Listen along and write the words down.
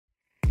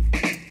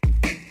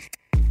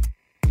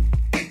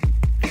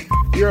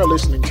You are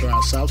listening to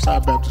our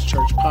Southside Baptist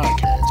Church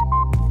podcast.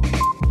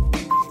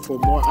 For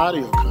more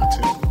audio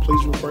content,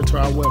 please refer to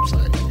our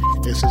website,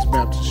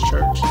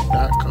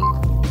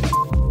 ssbaptistchurch.com.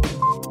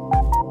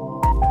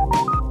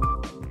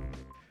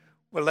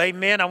 Well,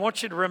 amen. I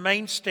want you to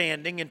remain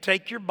standing and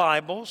take your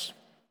Bibles.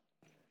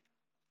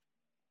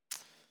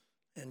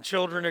 And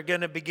children are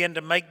going to begin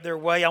to make their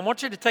way. I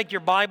want you to take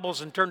your Bibles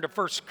and turn to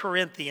 1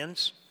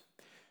 Corinthians.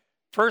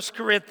 1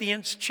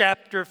 Corinthians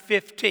chapter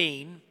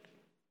 15.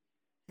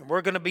 And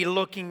we're going to be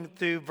looking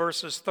through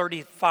verses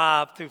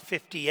 35 through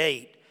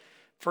 58.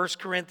 1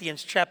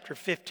 Corinthians chapter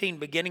 15,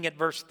 beginning at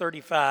verse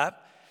 35.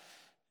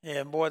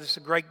 And boy, this is a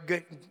great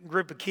good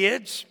group of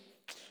kids.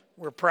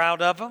 We're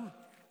proud of them.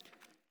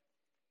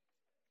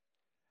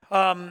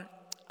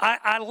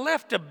 I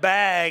left a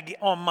bag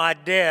on my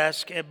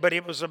desk, but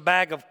it was a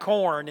bag of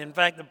corn. In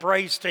fact, the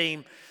praise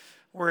team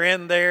were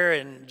in there,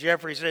 and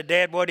Jeffrey said,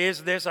 "Dad, what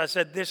is this?" I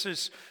said, "This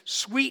is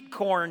sweet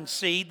corn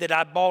seed that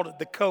I bought at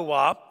the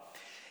co-op.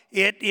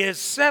 It is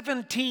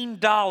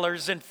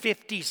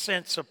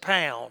 $17.50 a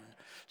pound.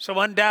 So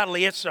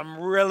undoubtedly, it's some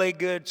really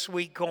good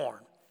sweet corn.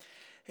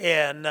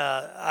 And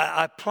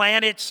I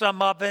planted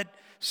some of it,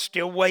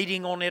 still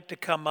waiting on it to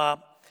come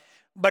up.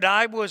 But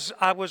I was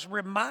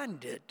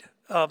reminded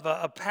of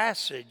a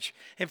passage.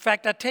 In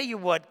fact, I tell you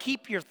what,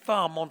 keep your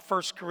thumb on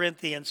 1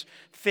 Corinthians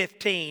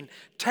 15.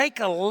 Take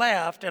a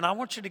left, and I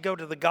want you to go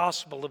to the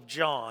Gospel of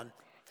John.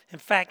 In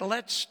fact,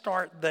 let's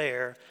start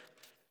there.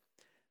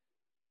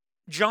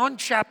 John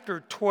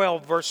chapter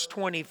 12, verse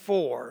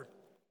 24.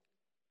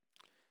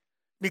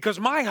 Because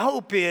my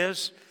hope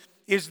is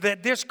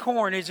that this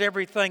corn is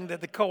everything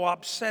that the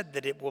co-op said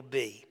that it will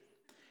be.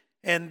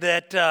 And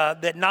that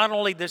not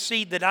only the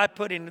seed that I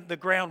put in the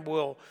ground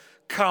will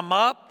come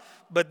up,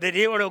 but that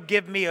it will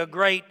give me a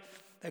great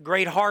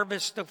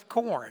harvest of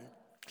corn.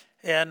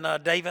 And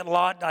David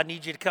Lott, I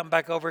need you to come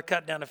back over,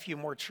 cut down a few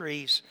more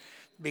trees,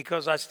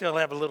 because I still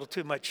have a little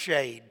too much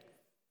shade.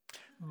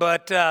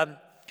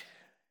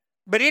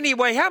 But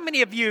anyway, how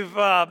many of you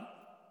have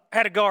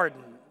had a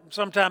garden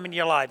sometime in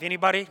your life?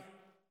 Anybody?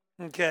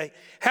 Okay.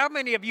 How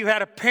many of you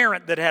had a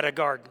parent that had a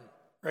garden?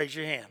 Raise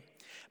your hand.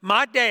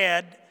 My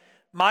dad,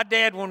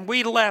 when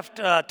we left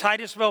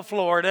Titusville,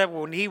 Florida,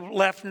 when he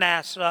left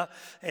NASA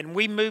and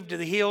we moved to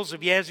the hills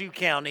of Yazoo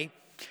County,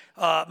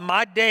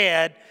 my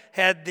dad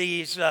had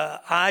these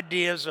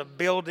ideas of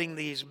building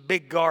these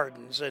big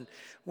gardens. And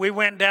we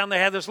went down there,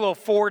 had this little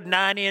Ford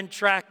 9-inch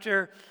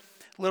tractor,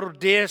 little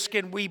disc,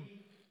 and we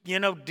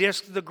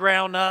disked the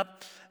ground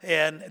up,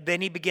 and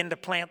then he began to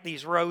plant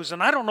these rows.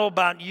 And I don't know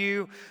about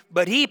you,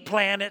 but he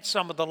planted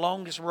some of the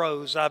longest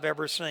rows I've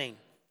ever seen.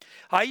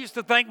 I used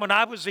to think when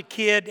I was a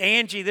kid,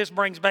 Angie, this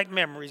brings back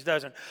memories,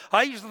 doesn't it?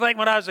 I used to think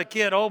when I was a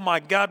kid, oh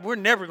my God, we're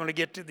never going to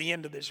get to the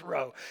end of this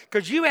row.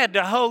 Because you had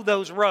to hoe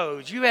those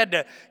rows. You had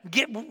to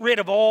get rid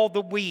of all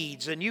the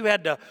weeds, and you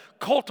had to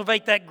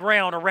cultivate that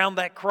ground around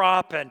that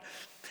crop. And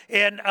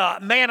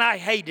man, I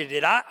hated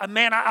it.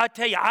 I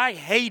tell you, I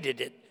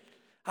hated it.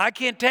 I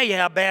can't tell you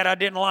how bad I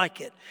didn't like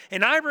it.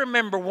 And I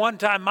remember one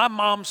time my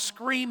mom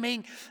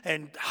screaming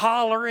and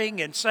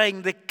hollering and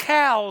saying, "The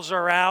cows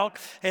are out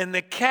and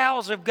the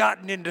cows have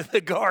gotten into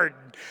the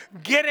garden.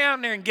 Get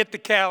down there and get the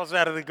cows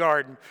out of the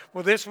garden."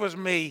 Well, this was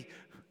me.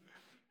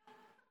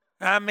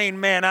 I mean,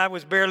 man, I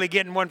was barely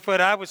getting 1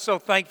 foot. I was so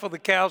thankful the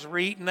cows were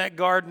eating that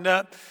garden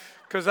up,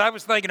 because I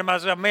was thinking to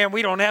myself, man,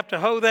 we don't have to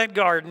hoe that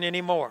garden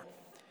anymore.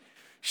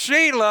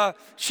 Sheila,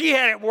 she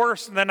had it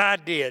worse than I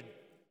did.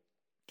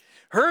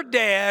 Her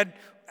dad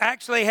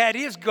actually had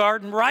his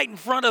garden right in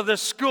front of the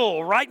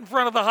school, right in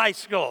front of the high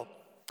school.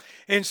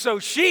 And so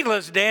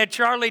Sheila's dad,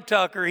 Charlie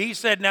Tucker, he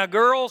said, "Now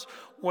girls,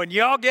 when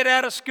y'all get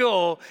out of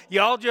school,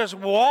 y'all just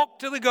walk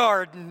to the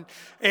garden,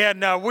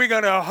 and we're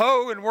going to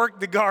hoe and work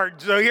the garden."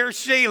 So here's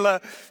Sheila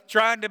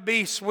trying to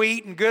be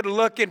sweet and good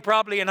looking,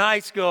 probably in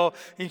high school,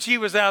 and she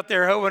was out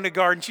there hoeing the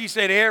garden. She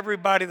said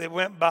everybody that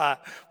went by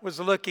was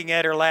looking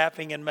at her,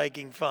 laughing and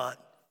making fun.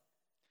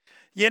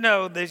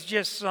 There's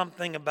just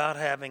something about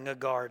having a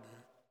garden.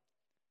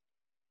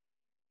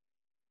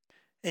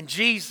 And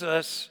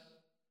Jesus,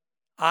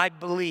 I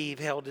believe,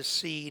 held a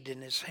seed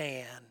in his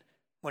hand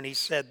when he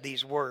said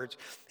these words.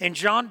 In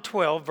John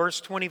 12, verse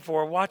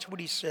 24, watch what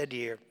he said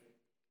here.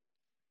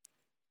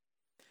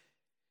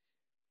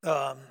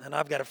 And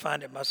I've got to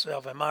find it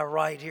myself. Am I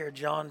right here?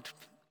 John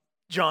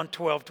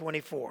 12,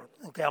 24.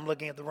 Okay, I'm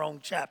looking at the wrong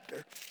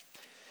chapter.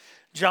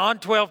 John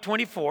 12,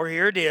 24,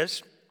 here it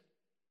is.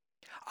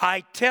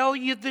 "I tell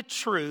you the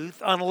truth,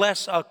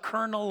 unless a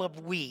kernel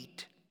of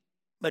wheat,"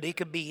 but it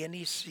could be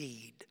any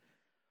seed,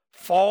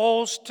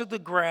 "falls to the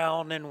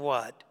ground and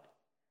what?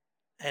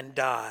 And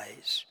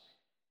dies.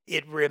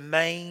 It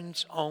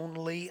remains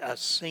only a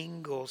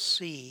single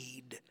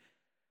seed.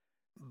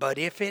 But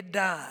if it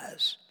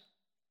dies,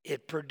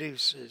 it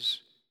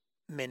produces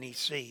many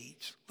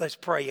seeds." Let's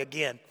pray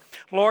again.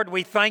 Lord,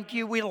 we thank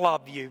you. We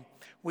love you.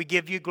 We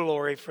give you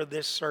glory for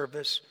this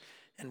service.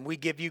 And we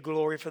give you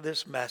glory for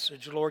this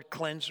message. Lord,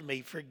 cleanse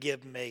me,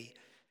 forgive me.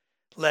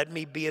 Let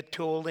me be a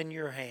tool in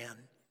your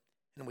hand.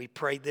 And we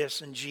pray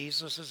this in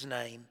Jesus'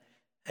 name.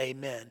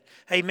 Amen.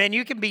 Amen.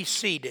 You can be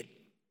seated.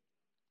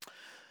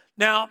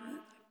 Now,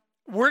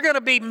 we're going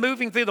to be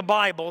moving through the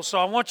Bible, so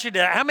I want you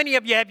to, how many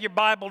of you have your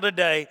Bible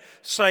today?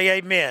 Say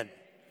amen.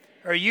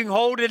 Or you can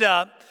hold it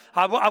up.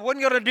 I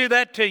wasn't going to do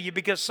that to you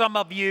because some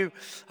of you,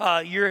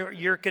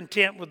 you're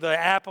content with the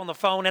app on the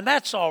phone, and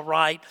that's all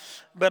right.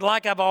 But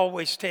like I've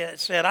always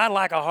said, I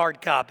like a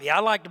hard copy. I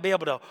like to be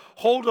able to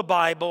hold a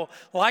Bible,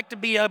 like to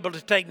be able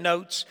to take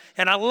notes,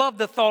 and I love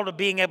the thought of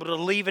being able to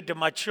leave it to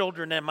my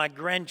children and my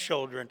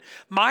grandchildren.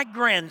 My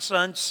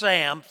grandson,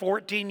 Sam,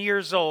 14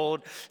 years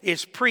old,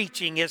 is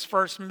preaching his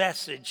first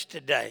message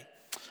today.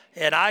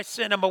 And I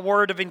sent him a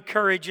word of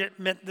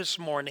encouragement this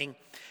morning.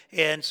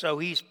 And so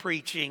he's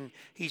preaching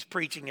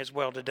as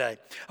well today.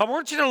 I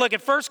want you to look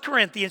at 1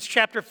 Corinthians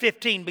chapter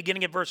 15,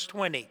 beginning at verse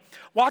 20.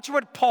 Watch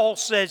what Paul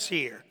says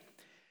here.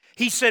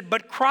 He said,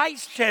 "But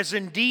Christ has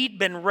indeed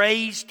been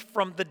raised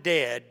from the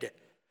dead,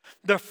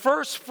 the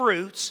first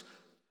fruits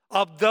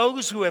of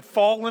those who have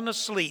fallen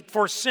asleep.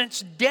 For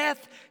since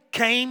death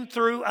came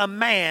through a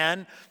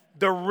man,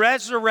 the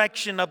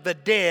resurrection of the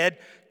dead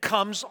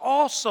comes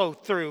also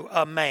through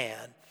a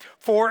man.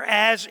 For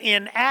as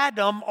in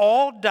Adam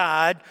all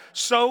died,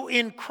 so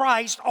in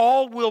Christ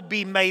all will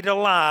be made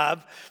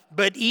alive,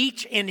 but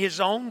each in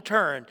his own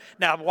turn."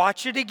 Now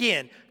watch it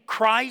again.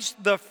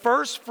 Christ the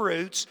first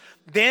fruits,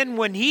 then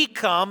when he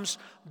comes,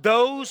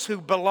 those who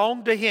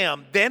belong to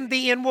him. Then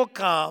the end will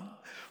come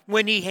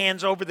when he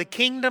hands over the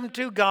kingdom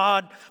to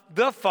God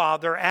the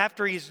Father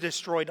after he's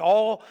destroyed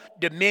all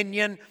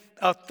dominion,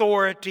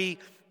 authority,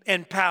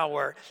 and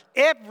power.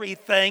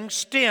 Everything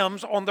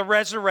stems on the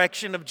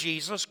resurrection of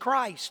Jesus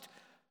Christ.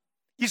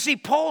 You see,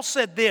 Paul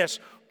said this.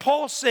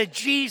 Paul said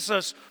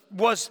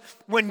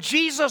when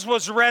Jesus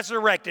was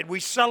resurrected, we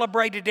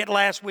celebrated it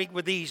last week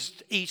with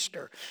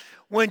Easter.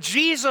 When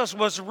Jesus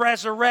was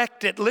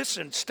resurrected,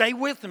 listen, stay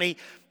with me,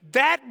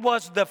 that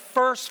was the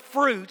first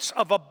fruits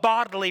of a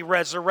bodily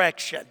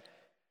resurrection.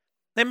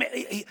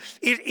 The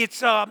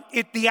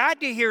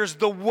idea here is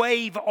the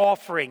wave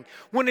offering.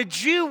 When a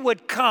Jew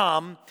would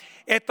come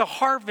at the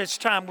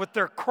harvest time with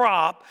their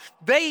crop,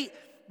 they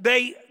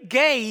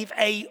gave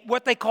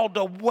what they called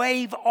a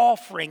wave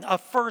offering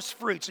of first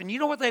fruits. And you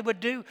know what they would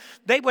do?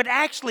 They would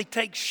actually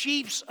take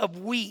sheaves of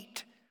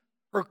wheat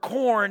or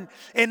corn,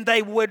 and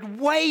they would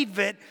wave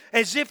it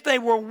as if they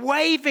were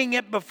waving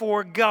it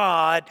before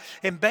God.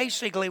 And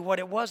basically what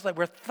it was, they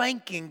were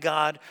thanking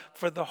God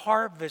for the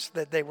harvest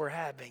that they were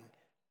having.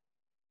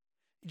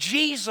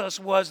 Jesus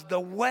was the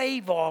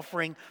wave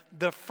offering,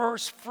 the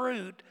first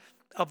fruit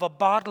of a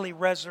bodily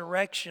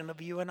resurrection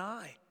of you and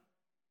I.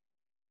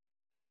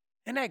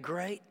 Isn't that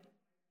great?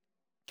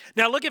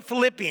 Now look at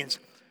Philippians.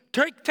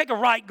 Take a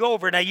right go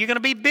over. Now you're going to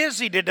be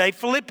busy today.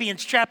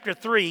 Philippians chapter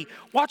 3.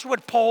 Watch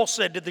what Paul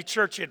said to the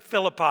church at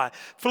Philippi.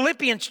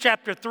 Philippians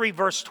chapter 3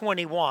 verse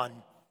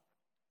 21.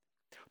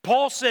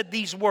 Paul said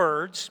these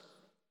words,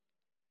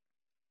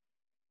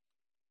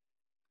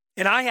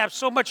 and I have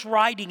so much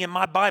writing in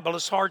my Bible,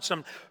 it's hard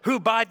some, who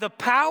by the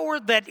power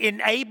that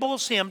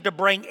enables him to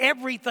bring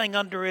everything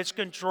under his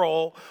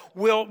control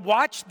will,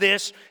 watch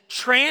this,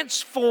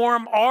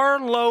 transform our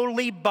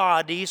lowly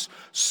bodies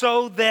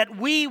so that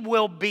we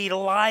will be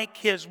like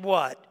his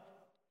what?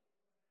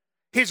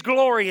 His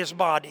glorious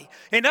body.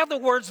 In other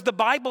words, the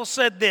Bible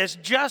said this,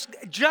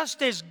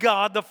 just as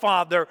God the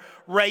Father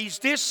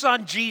raised his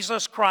Son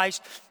Jesus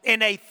Christ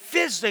in a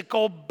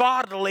physical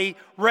bodily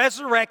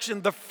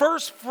resurrection, the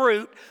first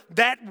fruit,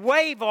 that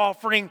wave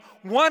offering,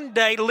 one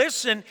day,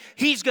 listen,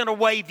 he's going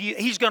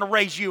to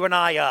raise you and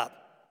I up.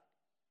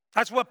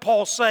 That's what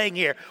Paul's saying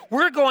here.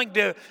 We're going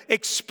to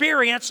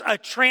experience a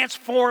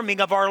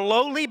transforming of our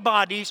lowly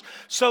bodies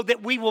so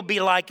that we will be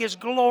like his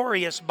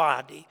glorious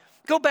body.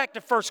 Go back to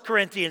 1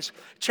 Corinthians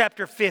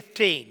chapter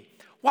 15.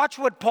 Watch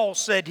what Paul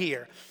said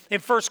here in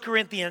 1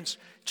 Corinthians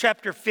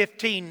chapter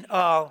 15.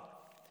 And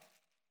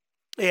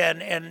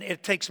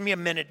it takes me a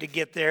minute to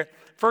get there.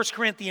 1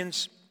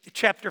 Corinthians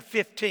chapter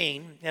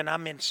 15, and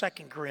I'm in 2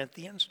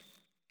 Corinthians.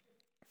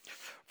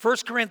 1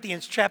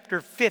 Corinthians chapter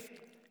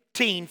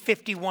 15,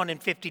 51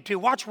 and 52.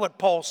 Watch what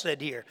Paul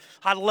said here.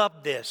 I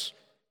love this.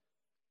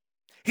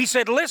 He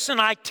said, "Listen,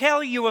 I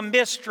tell you a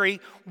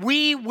mystery.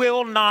 We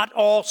will not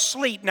all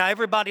sleep." Now,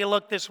 everybody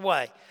look this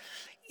way.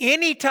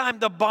 Anytime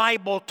the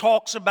Bible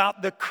talks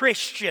about the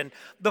Christian,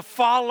 the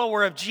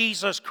follower of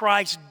Jesus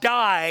Christ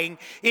dying,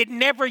 it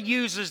never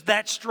uses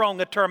that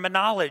strong a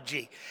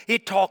terminology.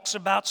 It talks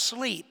about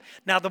sleep.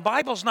 Now, the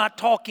Bible's not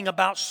talking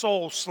about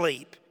soul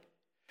sleep.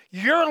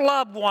 Your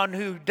loved one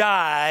who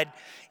died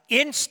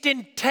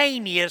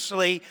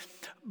instantaneously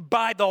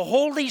by the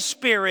Holy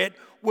Spirit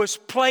was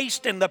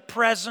placed in the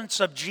presence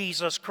of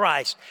Jesus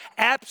Christ.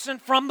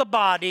 Absent from the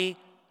body,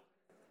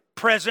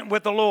 present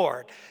with the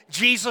Lord.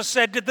 Jesus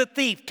said to the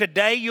thief,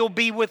 "Today you'll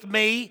be with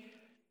me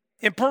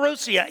in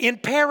Perusia, in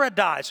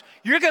paradise.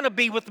 You're going to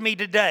be with me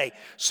today.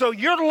 So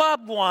your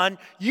loved one,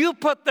 you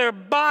put their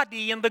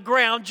body in the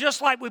ground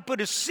just like we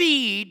put a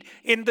seed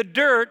in the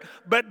dirt,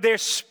 but their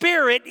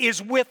spirit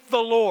is with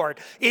the Lord.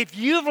 If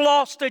you've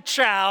lost a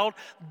child,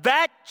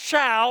 that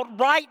child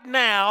right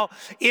now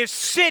is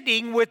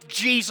sitting with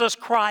Jesus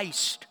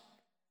Christ.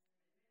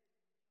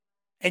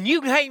 And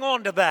you hang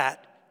on to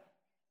that.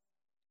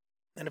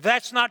 And if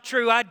that's not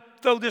true, I'd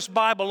throw this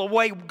Bible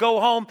away, go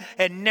home,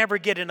 and never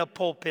get in a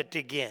pulpit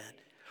again.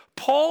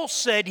 Paul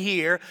said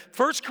here,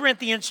 1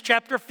 Corinthians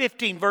chapter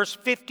 15, verse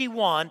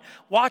 51,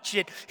 watch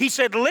it. He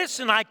said,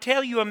 listen, I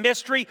tell you a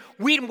mystery.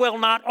 We will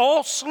not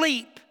all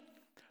sleep,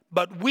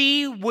 but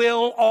we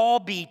will all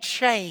be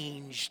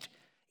changed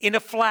in a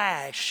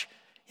flash,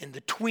 in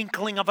the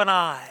twinkling of an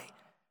eye.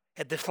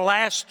 At the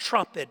last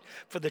trumpet,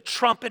 for the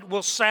trumpet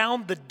will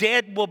sound, the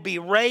dead will be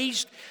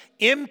raised,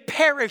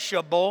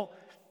 imperishable,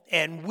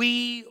 and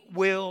we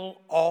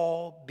will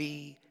all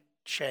be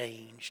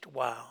changed.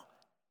 Wow.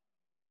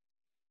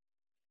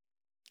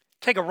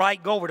 Take a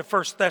right, go over to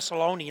 1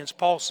 Thessalonians.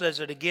 Paul says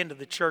it again to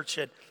the church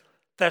at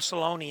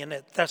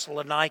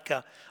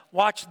Thessalonica.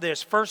 Watch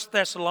this, 1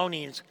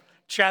 Thessalonians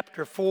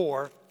chapter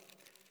 4.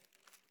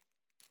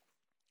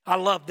 I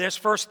love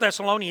this, 1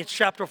 Thessalonians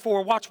chapter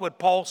 4. Watch what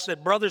Paul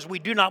said. Brothers, we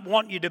do not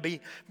want you to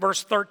be,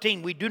 verse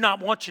 13, we do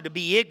not want you to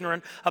be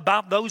ignorant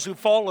about those who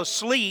fall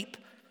asleep,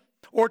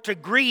 or to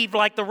grieve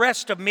like the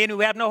rest of men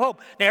who have no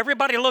hope. Now,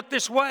 everybody look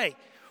this way.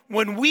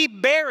 When we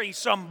bury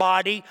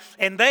somebody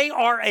and they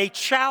are a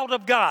child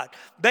of God,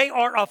 they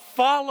are a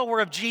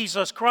follower of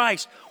Jesus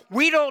Christ,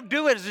 we don't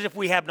do it as if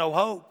we have no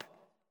hope.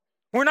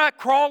 We're not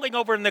crawling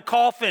over in the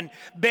coffin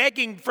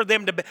begging for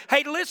them to...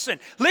 Hey, listen.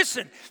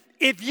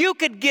 If you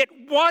could get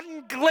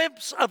one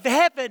glimpse of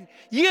heaven,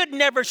 you'd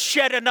never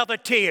shed another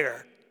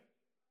tear.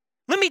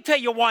 Let me tell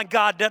you why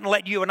God doesn't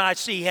let you and I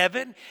see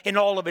heaven in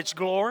all of its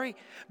glory.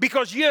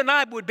 Because you and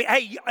I would be,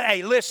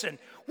 hey, listen,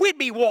 we'd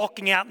be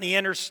walking out in the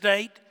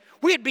interstate.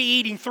 We'd be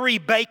eating 3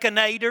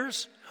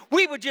 Baconators.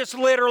 We would just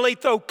literally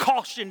throw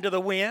caution to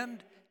the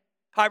wind.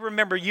 I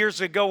remember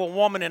years ago, a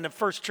woman in the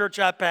first church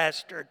I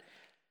pastored,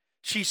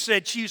 she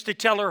said she used to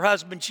tell her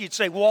husband, she'd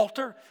say,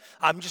 Walter,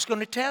 I'm just going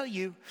to tell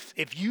you,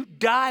 if you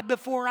die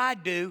before I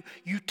do,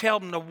 you tell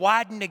them to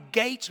widen the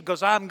gates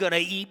because I'm going to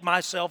eat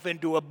myself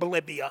into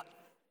oblivion.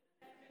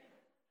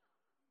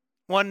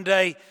 One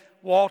day,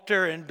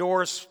 Walter and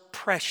Doris,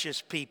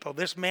 precious people.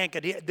 This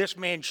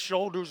man's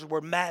shoulders were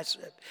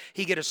massive.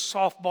 He could a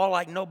softball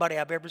like nobody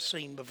I've ever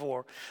seen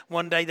before.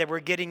 One day they were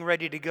getting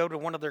ready to go to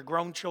one of their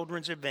grown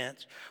children's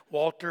events.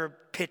 Walter,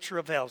 picture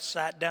of health,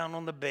 sat down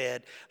on the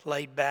bed,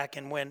 laid back,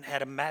 and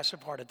had a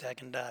massive heart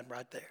attack and died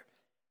right there.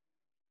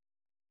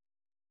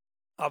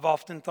 I've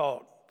often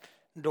thought,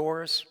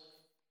 Doris,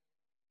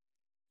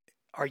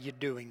 are you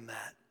doing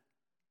that?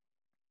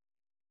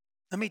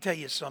 Let me tell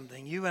you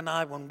something. You and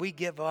I, when we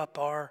give up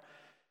our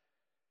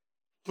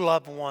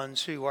loved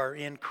ones who are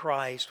in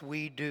Christ,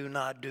 we do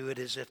not do it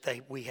as if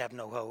we have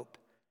no hope.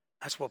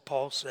 That's what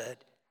Paul said.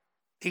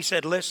 He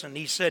said, listen,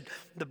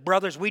 the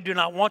brothers, we do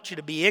not want you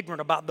to be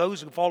ignorant about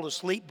those who fall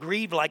asleep,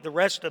 grieve like the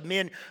rest of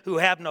men who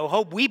have no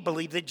hope. We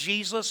believe that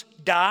Jesus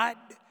died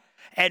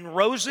and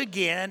rose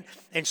again,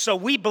 and so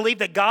we believe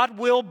that God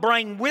will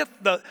bring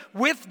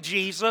with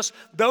Jesus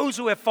those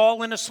who have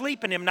fallen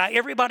asleep in him. Now,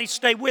 everybody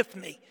stay with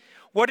me.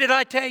 What did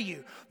I tell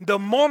you? The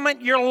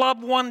moment your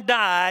loved one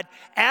died,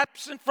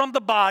 absent from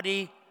the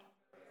body,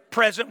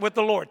 present with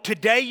the Lord.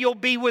 Today you'll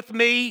be with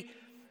me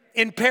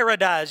in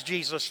paradise,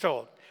 Jesus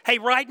told. Hey,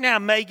 right now,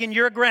 Megan,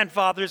 your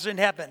grandfather's in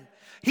heaven.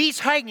 He's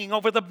hanging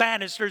over the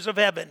banisters of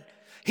heaven.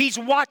 He's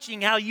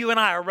watching how you and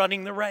I are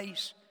running the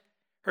race.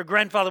 Her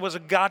grandfather was a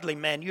godly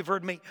man. You've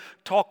heard me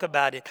talk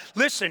about it.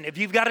 Listen, if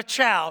you've got a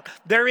child,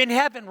 they're in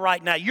heaven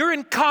right now. You're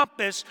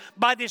encompassed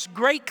by this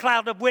great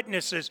cloud of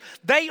witnesses.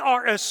 They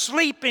are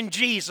asleep in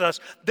Jesus.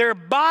 Their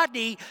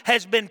body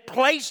has been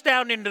placed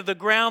down into the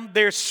ground.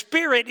 Their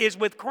spirit is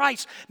with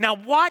Christ. Now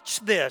watch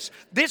this.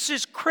 This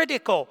is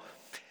critical.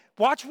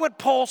 Watch what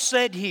Paul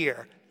said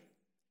here.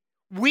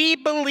 We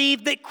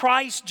believe that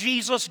Christ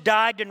Jesus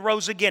died and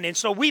rose again. And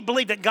so we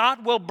believe that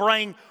God will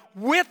bring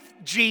with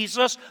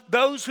Jesus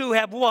those who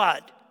have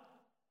what?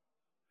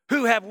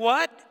 Who have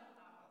what?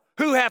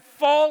 Who have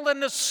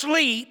fallen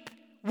asleep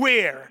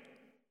where?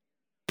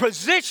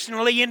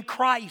 Positionally in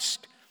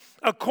Christ.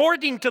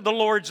 According to the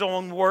Lord's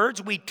own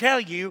words, we tell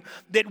you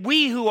that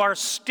we who are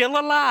still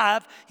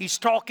alive, he's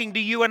talking to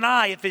you and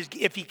I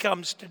if he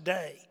comes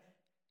today.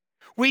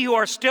 We who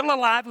are still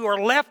alive, who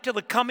are left to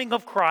the coming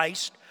of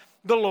Christ,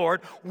 the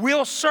Lord,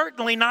 will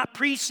certainly not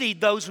precede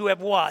those who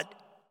have what?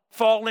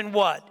 Fallen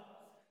what?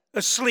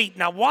 Asleep.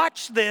 Now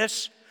watch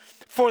this.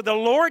 For the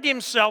Lord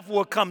himself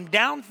will come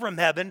down from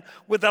heaven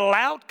with a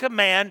loud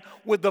command,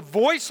 with the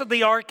voice of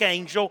the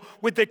archangel,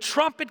 with the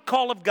trumpet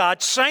call of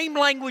God, same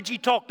language he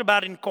talked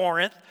about in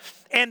Corinth,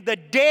 and the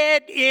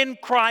dead in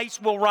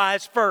Christ will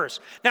rise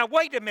first. Now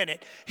wait a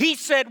minute. He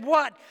said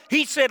what?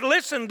 He said,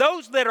 listen,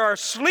 those that are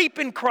asleep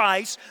in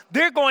Christ,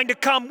 they're going to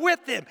come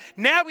with him.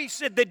 Now he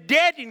said the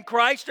dead in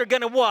Christ are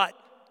going to what?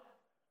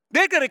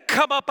 They're going to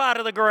come up out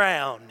of the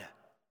ground.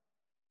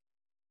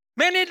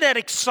 Man, isn't that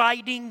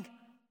exciting?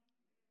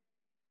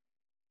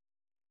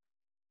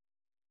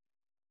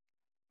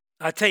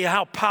 I tell you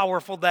how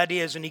powerful that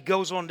is. And he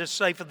goes on to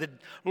say, for the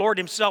Lord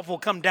himself will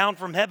come down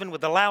from heaven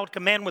with a loud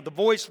command, with the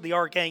voice of the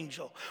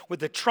archangel,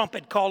 with the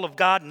trumpet call of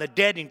God, and the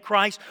dead in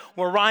Christ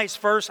will rise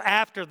first.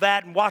 After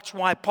that, and watch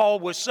why Paul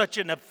was such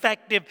an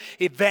effective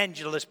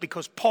evangelist,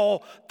 because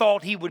Paul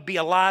thought he would be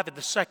alive at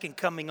the second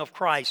coming of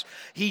Christ.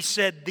 He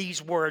said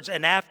these words,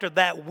 and after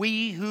that,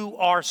 we who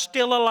are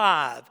still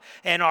alive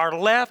and are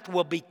left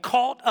will be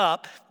caught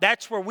up.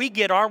 That's where we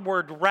get our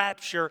word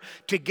rapture,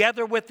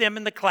 together with them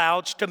in the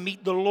clouds to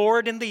meet the Lord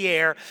in the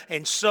air,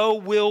 and so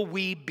will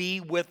we be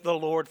with the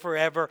Lord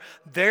forever.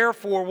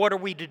 Therefore, what are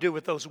we to do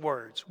with those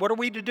words? What are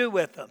we to do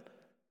with them?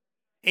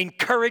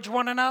 Encourage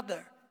one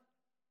another.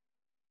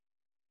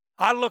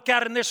 I look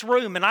out in this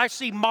room and I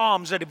see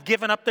moms that have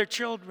given up their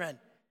children.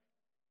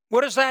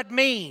 What does that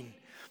mean?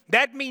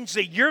 That means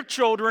that your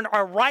children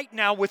are right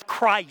now with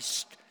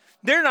Christ.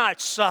 They're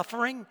not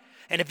suffering.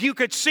 And if you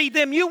could see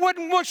them, you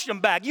wouldn't wish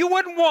them back. You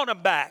wouldn't want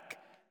them back.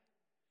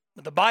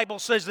 But the Bible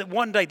says that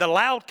one day the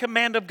loud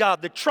command of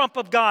God, the trump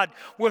of God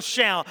will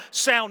sound.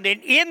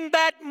 And in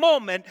that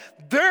moment,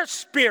 their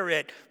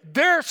spirit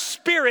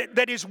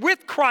that is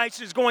with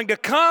Christ is going to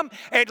come.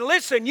 And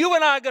listen, you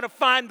and I are going to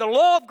find the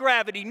law of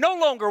gravity no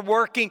longer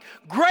working.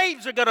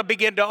 Graves are going to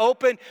begin to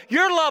open.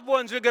 Your loved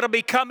ones are going to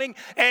be coming.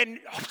 And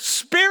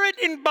spirit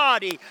and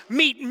body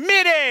meet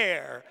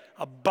midair.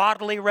 A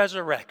bodily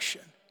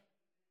resurrection.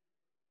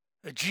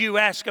 A Jew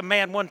asked a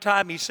man one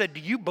time, he said, do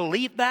you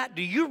believe that?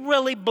 Do you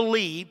really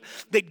believe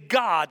that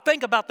God,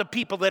 think about the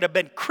people that have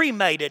been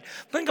cremated.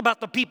 Think about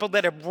the people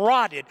that have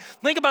rotted.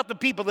 Think about the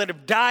people that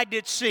have died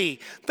at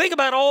sea. Think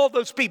about all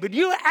those people. Do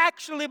you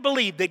actually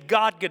believe that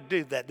God could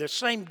do that? The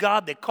same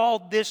God that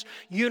called this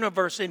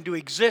universe into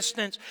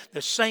existence,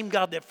 the same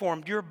God that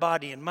formed your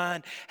body and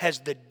mine,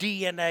 has the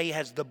DNA,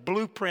 has the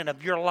blueprint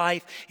of your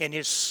life in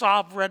his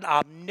sovereign,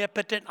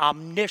 omnipotent,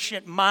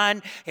 omniscient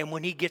mind. And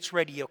when he gets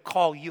ready, he'll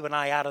call you and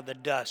I out of the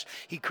dust.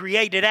 He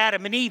created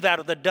Adam and Eve out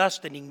of the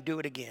dust, and he can do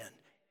it again.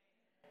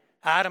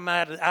 Adam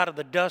out of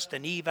the dust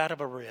and Eve out of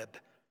a rib.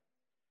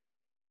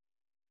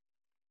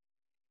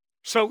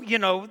 So, you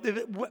know,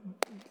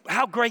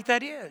 how great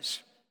that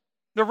is.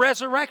 The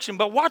resurrection.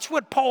 But watch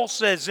what Paul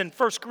says in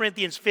 1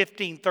 Corinthians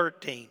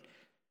 15:13.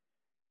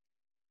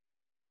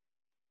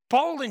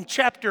 Paul in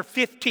chapter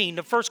 15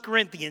 of 1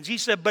 Corinthians, he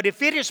said, but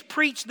if it is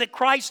preached that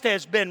Christ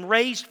has been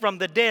raised from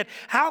the dead,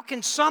 how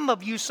can some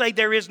of you say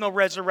there is no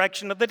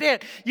resurrection of the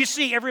dead? You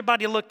see,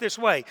 everybody look this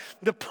way.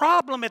 The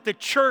problem at the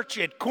church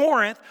at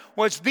Corinth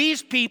was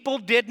these people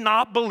did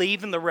not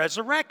believe in the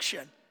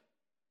resurrection.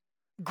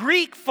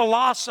 Greek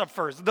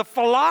philosophers, the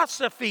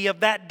philosophy of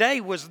that day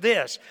was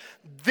this: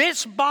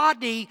 this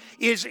body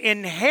is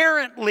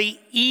inherently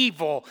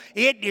evil.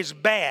 It is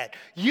bad.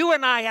 You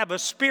and I have a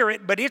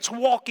spirit, but it's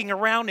walking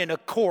around in a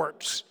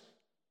corpse.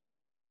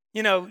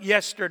 You know,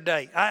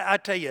 yesterday, I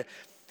tell you,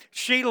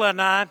 Sheila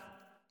and I,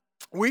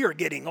 we are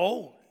getting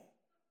old.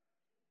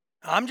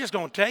 I'm just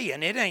going to tell you,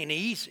 and it ain't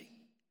easy.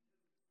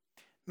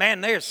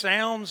 Man, there's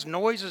sounds,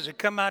 noises that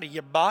come out of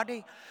your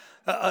body.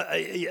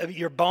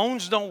 Your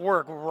bones don't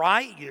work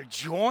right, your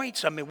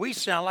joints. I mean, we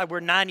sound like we're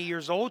 90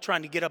 years old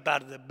trying to get up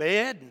out of the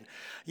bed. And,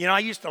 you know, I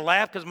used to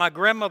laugh because my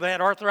grandmother had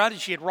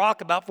arthritis. She'd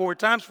rock about 4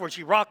 times before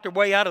she rocked her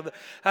way out of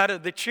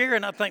the chair.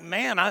 And I think,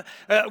 man,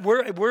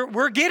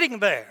 we're getting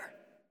there.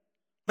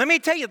 Let me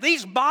tell you,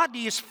 these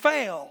bodies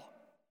fail.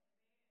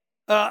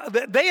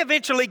 They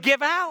eventually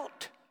give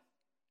out.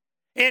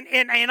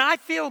 And I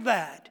feel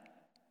that.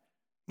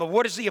 But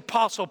what is the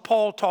Apostle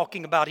Paul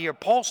talking about here?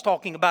 Paul's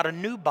talking about a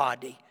new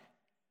body.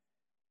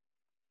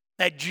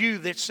 That Jew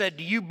that said,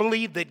 do you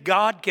believe that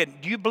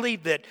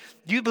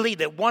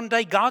one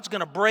day God's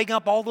going to bring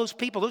up all those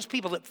people that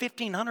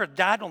 1,500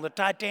 died on the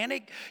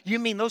Titanic? You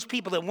mean those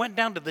people that went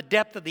down to the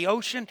depth of the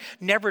ocean,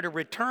 never to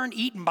return,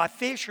 eaten by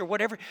fish or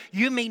whatever?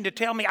 You mean to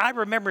tell me? I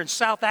remember in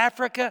South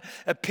Africa,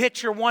 a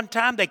picture one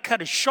time, they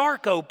cut a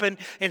shark open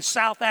in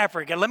South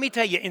Africa. Let me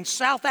tell you, in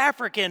South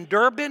Africa, in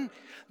Durban,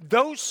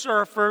 those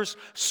surfers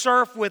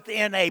surf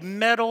within a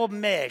metal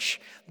mesh.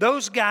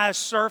 Those guys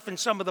surf in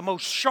some of the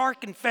most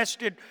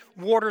shark-infested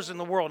waters in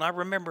the world. And I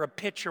remember a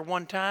picture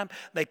one time,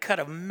 they cut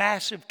a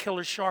massive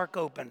killer shark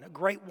open, a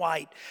great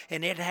white,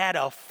 and it had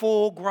a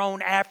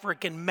full-grown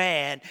African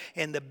man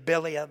in the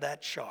belly of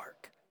that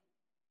shark.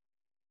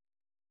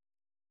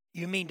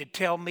 You mean to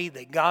tell me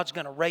that God's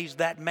going to raise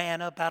that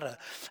man up out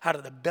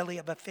of the belly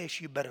of a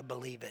fish? You better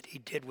believe it. He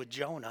did with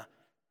Jonah.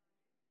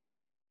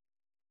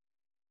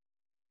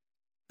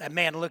 That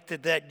man looked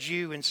at that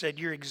Jew and said,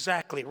 you're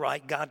exactly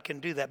right. God can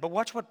do that. But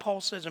watch what Paul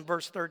says in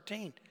verse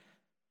 13.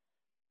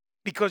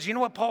 Because you know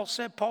what Paul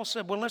said? Paul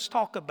said, well, let's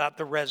talk about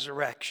the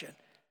resurrection.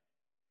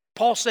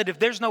 Paul said, if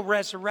there's no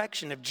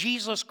resurrection, if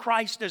Jesus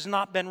Christ has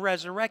not been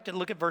resurrected,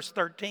 look at verse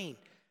 13.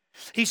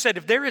 He said,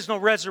 if there is no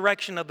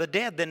resurrection of the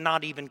dead, then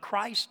not even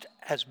Christ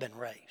has been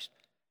raised.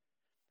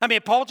 I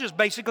mean, Paul just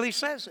basically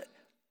says it.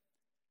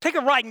 Take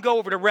a right and go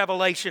over to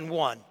Revelation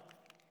 1.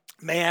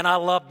 Man, I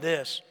love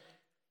this.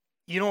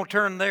 You don't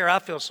turn there, I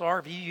feel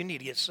sorry for you. You need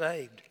to get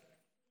saved.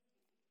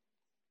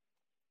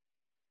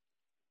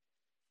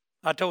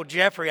 I told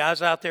Jeffrey I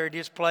was out there at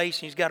his place,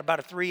 and he's got about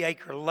a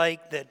 3-acre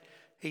lake that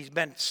he's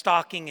been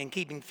stocking and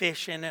keeping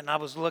fish in it, and I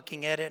was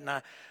looking at it, and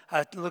I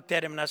looked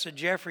at him and I said,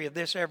 Jeffrey, if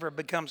this ever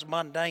becomes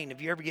mundane,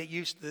 if you ever get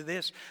used to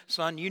this,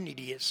 son, you need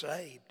to get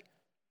saved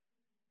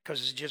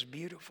because it's just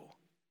beautiful.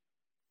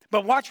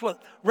 But watch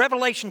what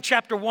Revelation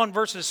chapter 1,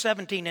 verses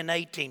 17 and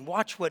 18.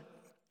 Watch what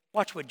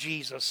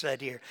Jesus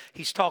said here.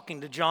 He's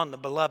talking to John the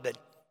Beloved.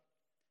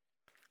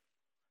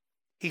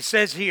 He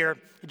says here,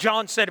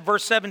 John said in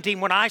verse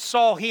 17, when I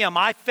saw him,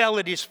 I fell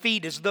at his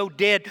feet as though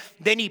dead.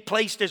 Then he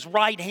placed his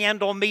right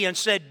hand on me and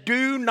said,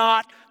 do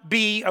not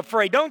be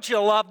afraid. Don't you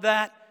love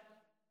that?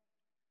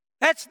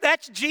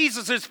 That's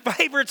Jesus'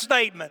 favorite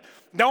statement.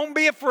 Don't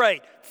be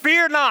afraid.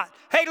 Fear not.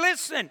 Hey,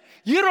 listen,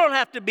 you don't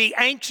have to be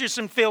anxious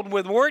and filled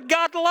with worry.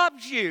 God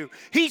loves you.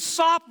 He's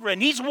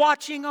sovereign. He's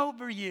watching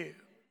over you.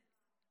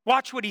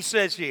 Watch what he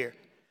says here.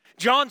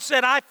 John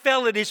said, I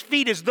fell at his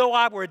feet as though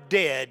I were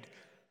dead.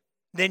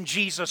 Then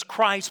Jesus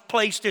Christ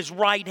placed his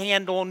right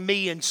hand on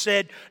me and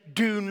said,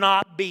 do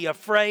not be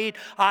afraid.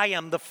 I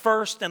am the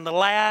first and the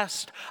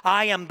last.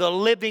 I am the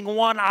living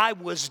one. I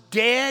was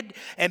dead,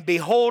 and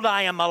behold,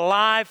 I am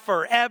alive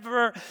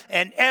forever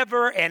and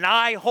ever, and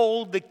I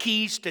hold the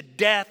keys to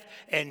death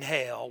and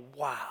hell.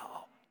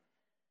 Wow.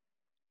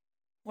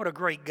 What a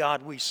great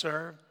God we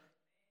serve.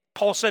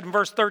 Paul said in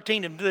verse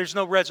 13, if there's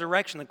no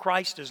resurrection, then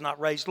Christ is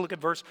not raised. Look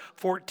at verse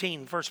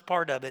 14, first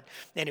part of it.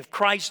 And if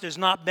Christ has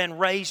not been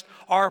raised,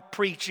 our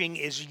preaching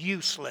is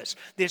useless.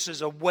 This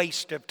is a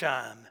waste of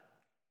time.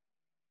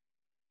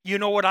 You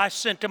know what I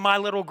sent to my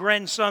little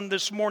grandson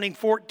this morning,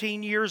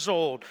 14 years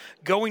old,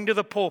 going to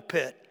the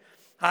pulpit?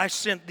 I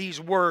sent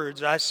these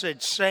words. I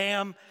said,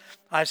 Sam,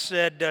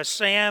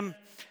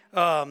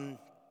 well,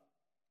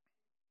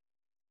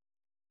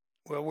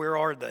 where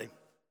are they?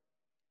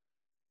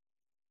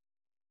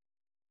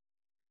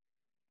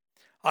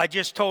 I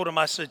just told him,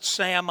 I said,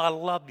 Sam, I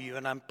love you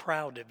and I'm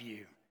proud of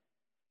you.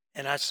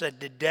 And I said,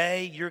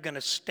 today you're going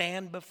to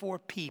stand before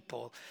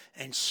people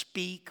and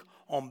speak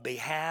on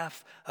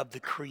behalf of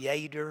the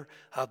Creator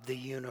of the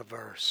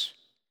universe.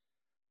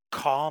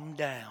 Calm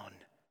down,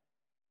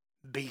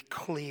 be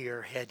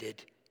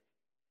clear-headed,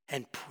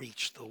 and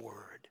preach the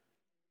word.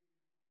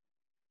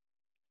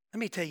 Let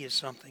me tell you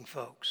something,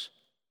 folks.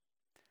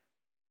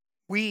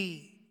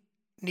 We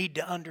need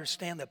to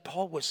understand that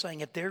Paul was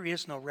saying if there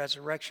is no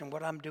resurrection,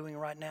 what I'm doing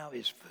right now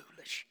is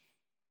foolish,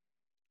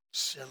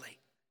 silly,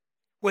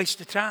 waste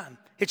of time.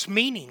 It's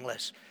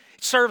meaningless.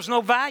 It serves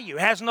no value.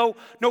 It has no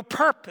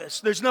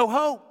purpose. There's no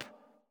hope.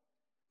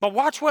 But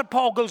watch what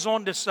Paul goes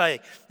on to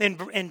say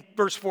in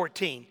verse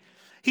 14.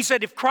 He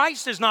said, if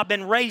Christ has not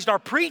been raised, our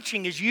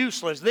preaching is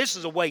useless. This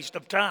is a waste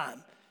of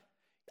time.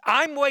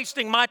 I'm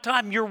wasting my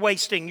time. You're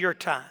wasting your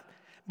time.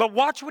 But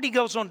watch what he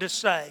goes on to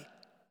say.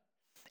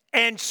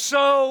 And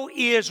so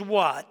is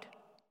what?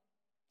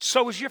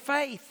 So is your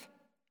faith.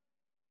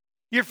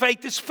 Your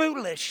faith is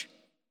foolish.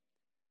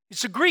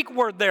 It's a Greek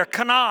word there,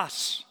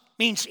 kanos,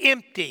 means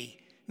empty,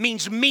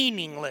 means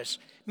meaningless,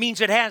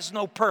 means it has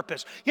no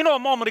purpose. You know, a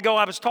moment ago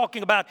I was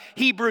talking about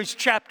Hebrews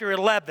chapter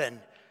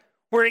 11,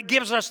 where it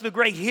gives us the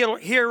great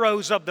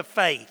heroes of the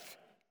faith.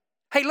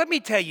 Hey, let me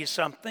tell you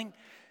something.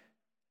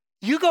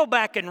 You go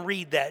back and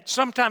read that.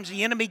 Sometimes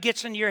the enemy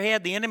gets in your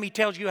head. The enemy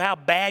tells you how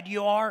bad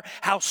you are,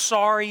 how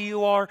sorry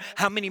you are,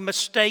 how many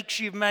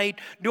mistakes you've made.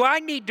 Do I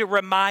need to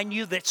remind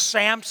you that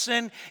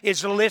Samson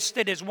is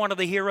listed as one of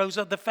the heroes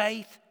of the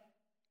faith?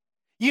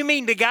 You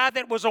mean the guy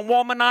that was a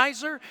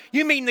womanizer?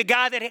 You mean the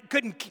guy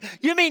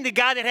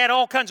that had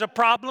all kinds of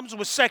problems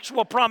with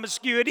sexual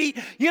promiscuity?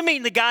 You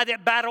mean the guy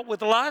that battled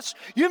with lust?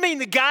 You mean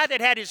the guy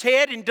that had his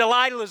head in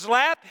Delilah's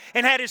lap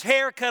and had his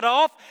hair cut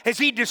off as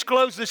he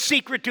disclosed the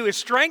secret to his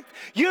strength?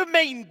 You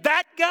mean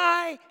that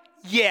guy?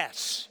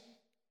 Yes.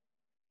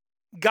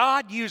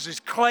 God uses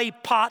clay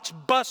pots,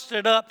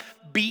 busted up,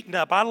 beaten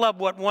up. I love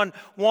what one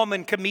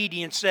woman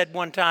comedian said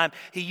one time.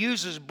 He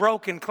uses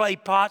broken clay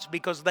pots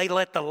because they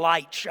let the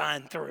light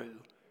shine through.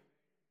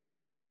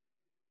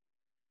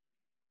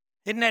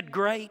 Isn't that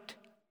great?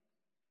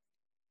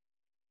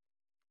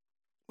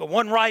 But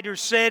one writer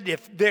said,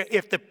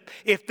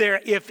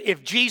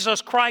 if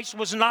Jesus Christ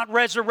was not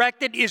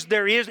resurrected, if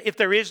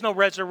there is no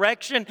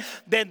resurrection,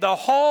 then the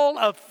hall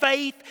of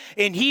faith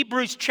in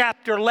Hebrews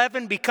chapter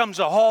 11 becomes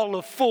a hall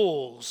of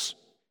fools.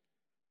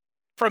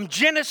 From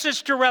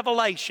Genesis to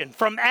Revelation,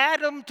 from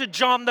Adam to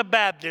John the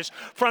Baptist,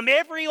 from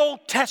every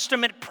Old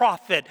Testament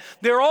prophet,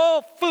 they're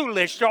all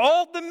foolish. They're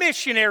all the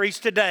missionaries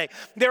today.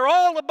 They're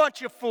all a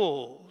bunch of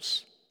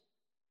fools.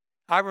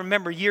 I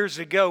remember years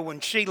ago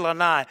when Sheila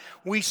and I,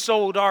 we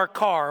sold our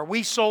car.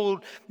 We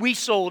sold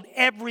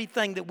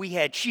everything that we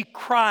had. She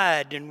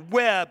cried and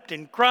wept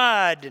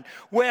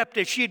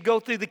as she'd go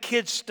through the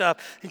kids'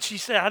 stuff. And she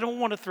said, I don't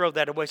want to throw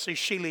that away. I said,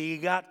 Sheila, you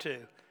got to.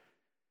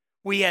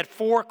 We had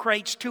 4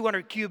 crates,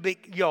 200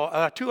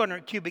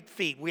 cubic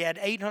feet. We had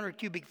 800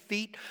 cubic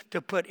feet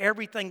to put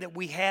everything that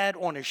we had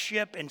on a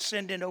ship and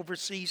send it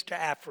overseas to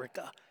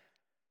Africa.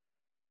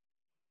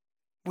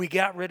 We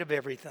got rid of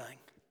everything.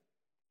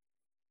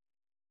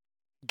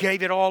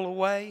 Gave it all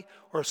away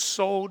or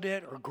sold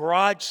it or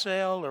garage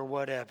sale or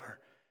whatever.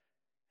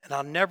 And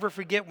I'll never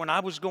forget when I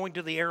was going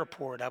to the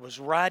airport, I was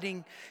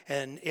riding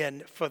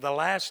and for the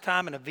last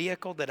time in a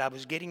vehicle that I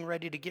was getting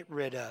ready to get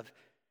rid of.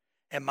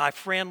 And my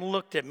friend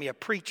looked at me, a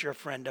preacher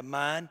friend of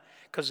mine,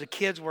 because the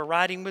kids were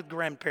riding with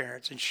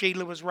grandparents and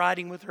Sheila was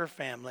riding with her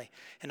family.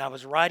 And I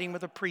was riding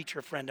with a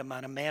preacher friend of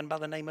mine, a man by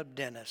the name of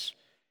Dennis.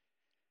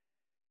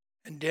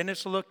 And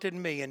Dennis looked at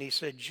me and he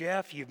said,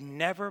 Jeff, you've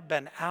never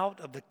been out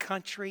of the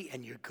country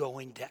and you're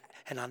going to,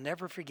 and I'll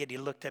never forget, he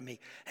looked at me,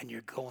 and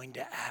you're going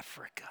to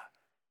Africa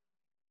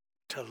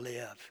to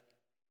live.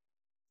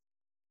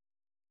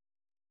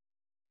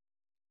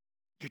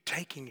 You're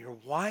taking your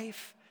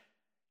wife,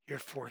 your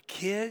 4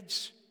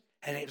 kids,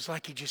 and it was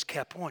like he just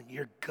kept on.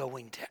 You're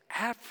going to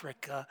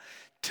Africa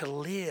to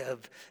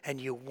live, and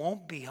you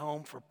won't be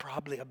home for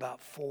probably about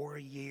 4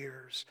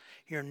 years.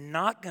 You're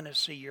not going to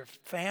see your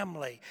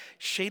family.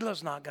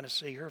 Sheila's not going to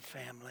see her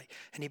family.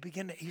 And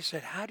he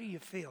said, how do you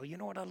feel? You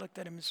know what I looked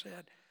at him and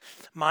said?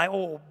 My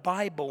old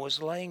Bible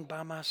was laying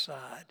by my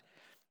side.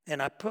 And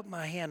I put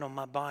my hand on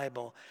my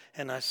Bible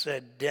and I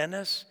said,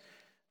 Dennis,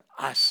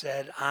 I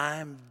said,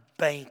 I'm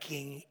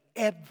banking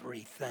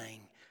everything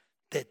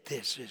that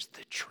this is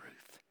the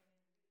truth.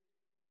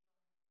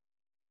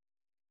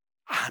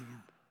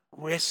 I'm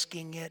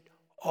risking it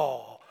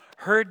all.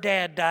 Her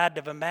dad died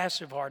of a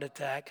massive heart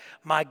attack.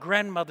 My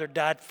grandmother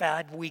died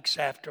 5 weeks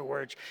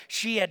afterwards.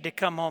 She had to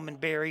come home and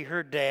bury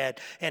her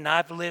dad. And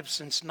I've lived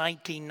since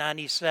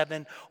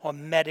 1997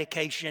 on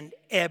medication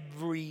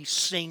every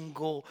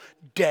single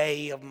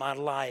day of my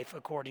life.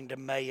 According to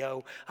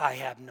Mayo, I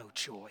have no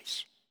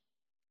choice.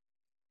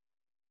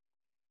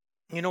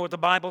 You know what the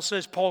Bible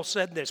says? Paul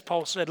said this.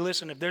 Paul said,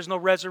 listen, if there's no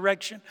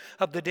resurrection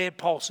of the dead,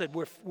 Paul said,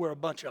 we're a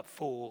bunch of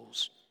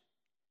fools.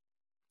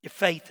 Your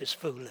faith is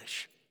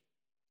foolish.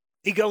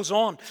 He goes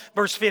on,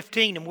 verse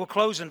 15, and we'll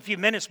close in a few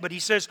minutes, but he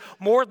says,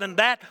 more than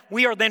that,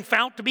 we are then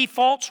found to be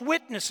false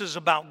witnesses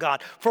about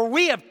God. For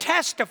we have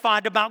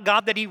testified about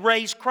God that he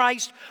raised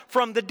Christ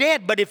from the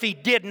dead. But if he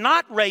did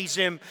not raise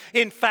him,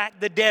 in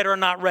fact, the dead are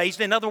not raised.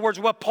 In other words,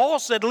 what Paul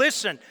said,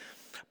 listen,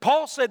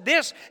 Paul said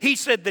this, he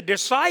said the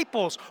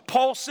disciples,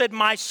 Paul said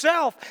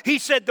myself, he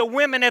said the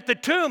women at the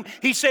tomb,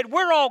 he said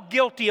we're all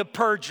guilty of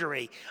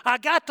perjury. I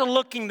got to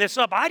looking this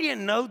up. I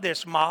didn't know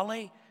this,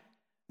 Molly.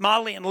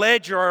 Molly and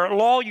Ledger are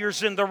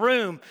lawyers in the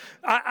room.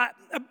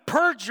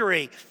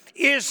 Perjury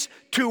is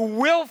to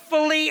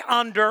willfully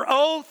under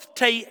oath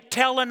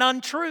tell an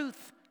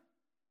untruth.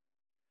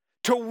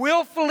 To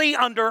willfully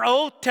under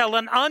oath tell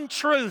an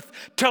untruth.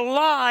 To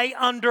lie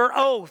under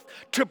oath.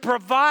 To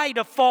provide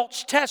a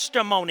false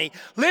testimony.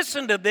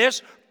 Listen to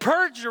this.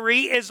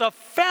 Perjury is a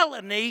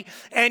felony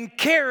and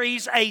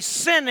carries a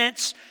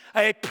sentence,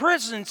 a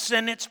prison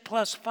sentence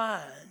plus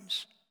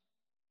fines.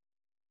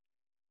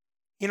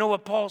 You know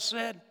what Paul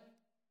said?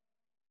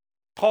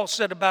 Paul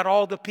said about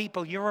all the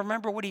people. You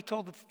remember what he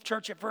told the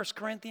church at 1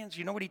 Corinthians?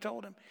 You know what he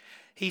told them?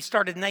 He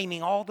started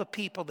naming all the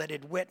people that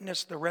had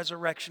witnessed the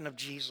resurrection of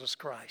Jesus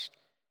Christ.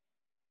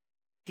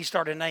 He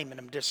started naming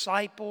them.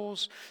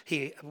 Disciples,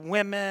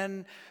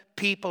 women,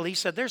 people. He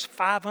said there's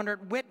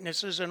 500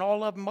 witnesses and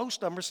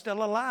most of them are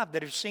still alive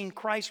that have seen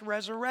Christ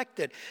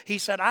resurrected. He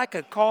said I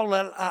could call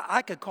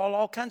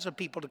all kinds of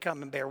people to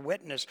come and bear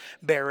witness,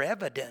 bear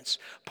evidence.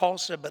 Paul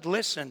said, but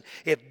listen,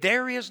 if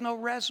there is no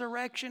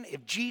resurrection,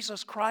 if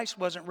Jesus Christ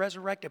wasn't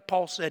resurrected,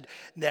 Paul said,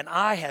 then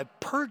I have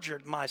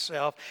perjured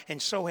myself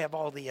and so have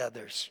all the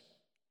others.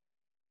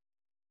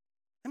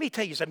 Let me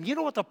tell you something. You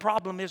know what the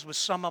problem is with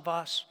some of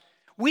us?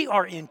 We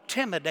are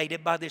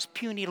intimidated by this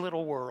puny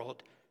little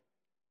world.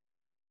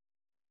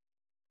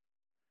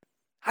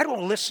 I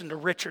don't listen to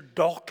Richard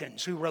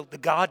Dawkins, who wrote The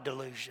God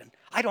Delusion.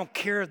 I don't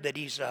care that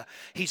he's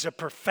a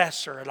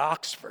professor at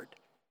Oxford.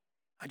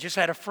 I just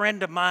had a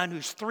friend of mine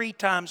who's 3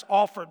 times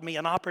offered me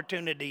an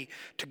opportunity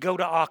to go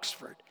to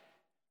Oxford.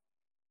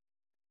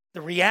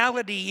 The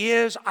reality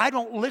is, I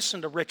don't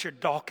listen to Richard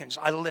Dawkins.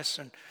 I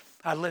listen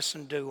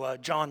to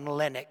John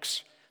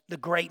Lennox, the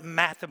great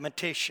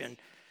mathematician,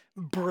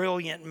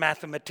 brilliant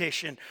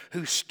mathematician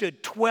who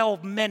stood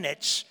 12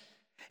 minutes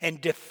and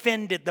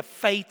defended the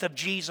faith of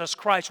Jesus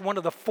Christ, one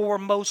of the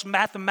foremost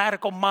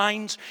mathematical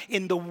minds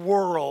in the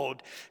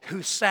world,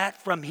 who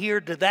sat from here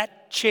to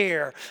that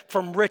chair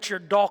from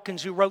Richard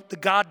Dawkins, who wrote The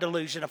God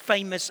Delusion, a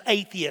famous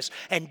atheist,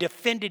 and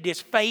defended his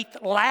faith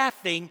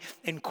laughing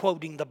and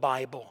quoting the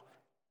Bible.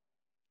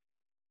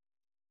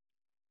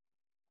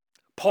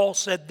 Paul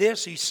said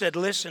this, he said,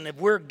 listen, if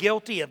we're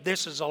guilty, if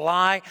this is a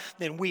lie,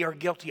 then we are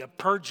guilty of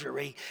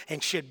perjury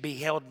and should be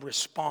held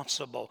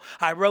responsible.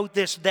 I wrote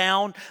this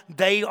down.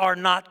 They are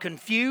not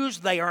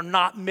confused. They are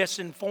not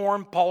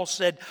misinformed. Paul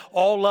said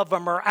all of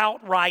them are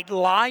outright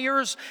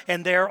liars,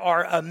 and there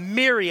are a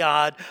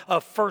myriad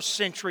of first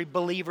century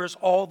believers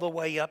all the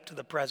way up to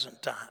the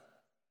present time.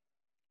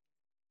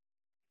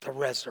 The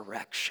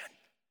resurrection.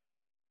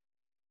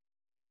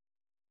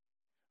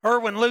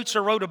 Erwin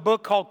Lutzer wrote a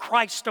book called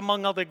Christ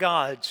Among Other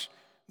Gods.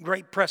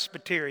 Great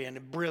Presbyterian,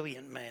 a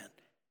brilliant man.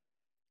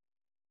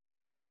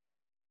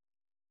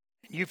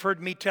 You've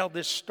heard me tell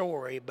this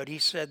story, but he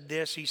said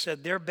this. He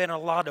said, there have been a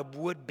lot of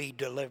would-be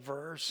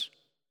deliverers.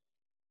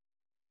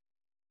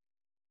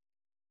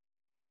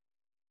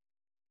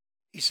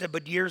 He said,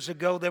 but years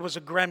ago, there was a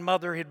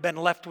grandmother who had been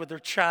left with her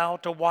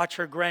child to watch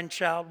her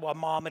grandchild while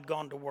mom had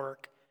gone to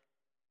work.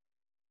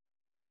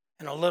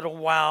 In a little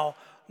while,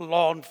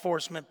 law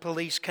enforcement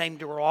police came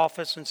to her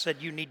office and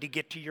said, you need to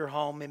get to your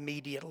home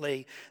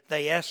immediately.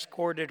 They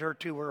escorted her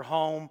to her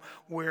home.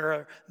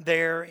 We're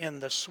there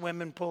in the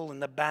swimming pool in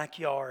the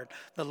backyard.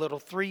 The little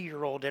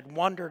 3-year-old had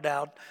wandered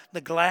out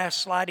the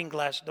sliding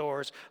glass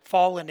doors,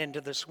 fallen into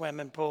the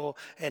swimming pool,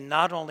 and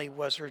not only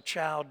was her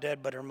child dead,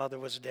 but her mother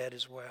was dead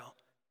as well.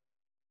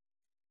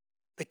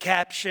 The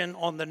caption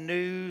on the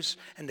news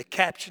and the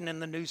caption in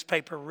the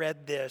newspaper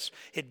read this.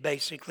 It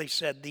basically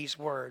said these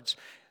words: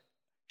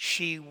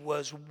 she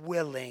was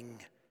willing,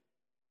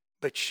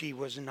 but she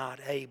was not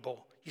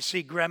able. You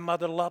see,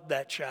 grandmother loved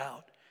that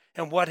child.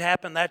 And what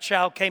happened? That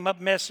child came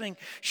up missing.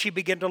 She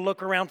began to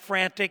look around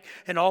frantic,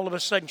 and all of a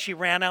sudden she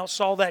ran out,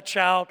 saw that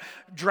child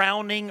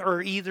drowning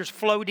or either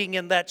floating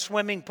in that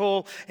swimming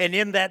pool, and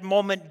in that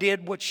moment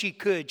did what she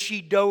could.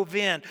 She dove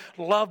in.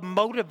 Love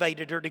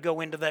motivated her to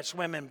go into that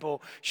swimming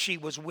pool. She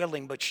was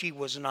willing, but she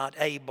was not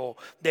able.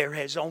 There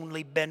has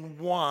only been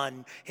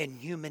one in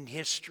human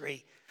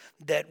history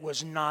that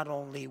was not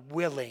only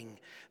willing,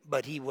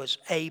 but he was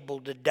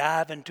able to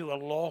dive into a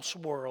lost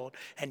world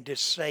and to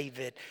save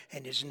it,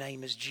 and his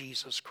name is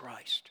Jesus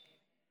Christ.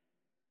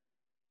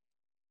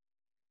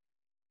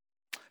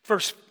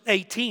 Verse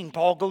 18,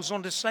 Paul goes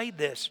on to say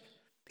this.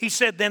 He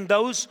said, then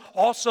those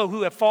also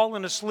who have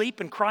fallen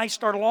asleep in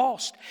Christ are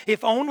lost.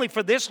 If only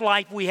for this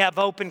life we have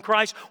hope in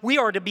Christ, we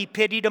are to be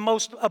pitied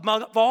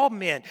among all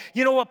men.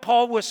 You know what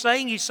Paul was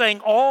saying? He's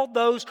saying all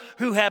those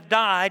who have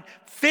died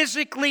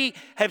physically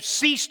have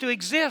ceased to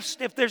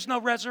exist if there's no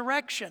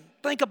resurrection.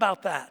 Think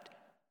about that.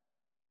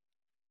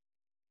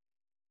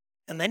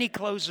 And then he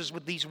closes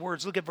with these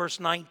words. Look at verse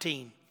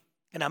 19.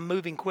 And I'm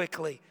moving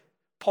quickly.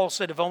 Paul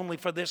said, if only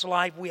for this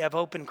life we have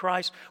hope in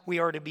Christ, we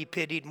are to be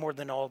pitied more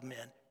than all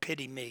men.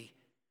 Pity me.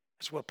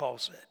 That's what Paul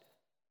said.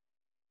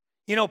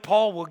 You know,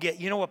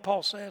 you know what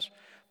Paul says?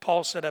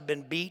 Paul said, I've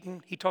been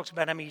beaten. He talks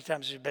about how many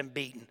times he's been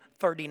beaten.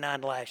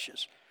 39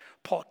 lashes.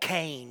 Paul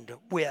caned,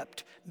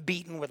 whipped,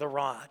 beaten with a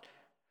rod,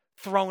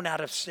 thrown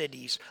out of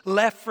cities,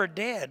 left for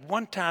dead.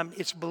 One time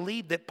it's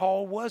believed that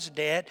Paul was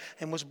dead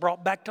and was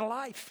brought back to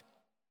life.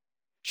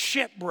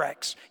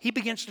 Shipwrecks. He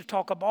begins to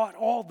talk about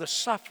all the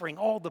suffering,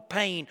 all the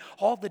pain,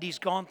 all that he's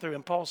gone through.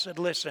 And Paul said,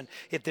 listen,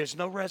 if there's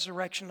no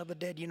resurrection of the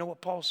dead, you know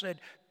what Paul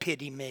said?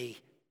 Pity me.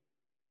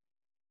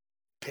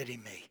 Pity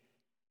me.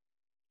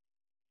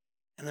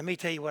 And let me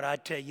tell you what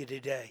I'd tell you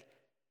today.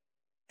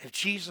 If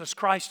Jesus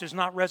Christ is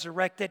not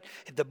resurrected,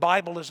 if the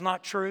Bible is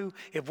not true,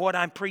 if what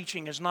I'm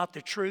preaching is not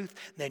the truth,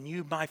 then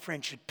you, my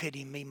friend, should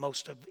pity me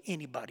most of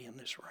anybody in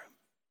this room.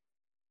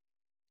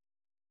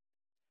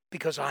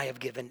 Because I have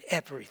given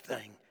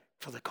everything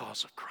for the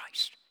cause of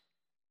Christ.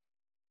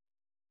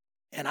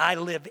 And I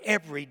live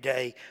every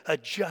day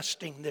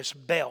adjusting this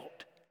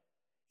belt,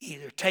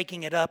 either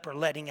taking it up or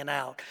letting it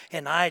out.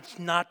 And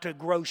not to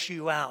gross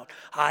you out,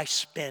 I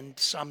spend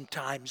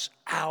sometimes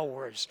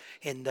hours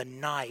in the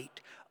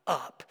night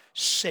up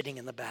sitting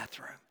in the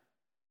bathroom.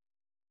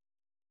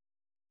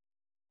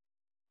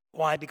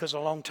 Why? Because a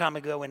long time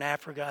ago in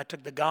Africa, I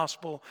took the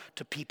gospel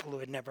to people who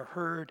had never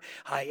heard.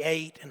 I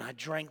ate and I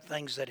drank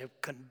things that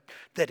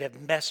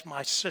have messed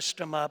my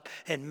system up.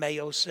 And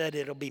Mayo said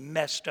it'll be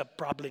messed up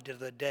probably to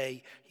the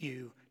day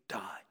you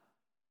die.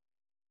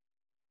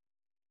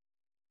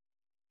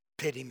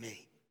 Pity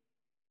me.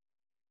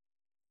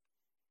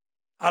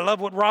 I love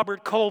what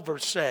Robert Culver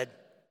said.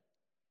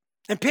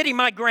 And pity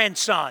my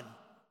grandson.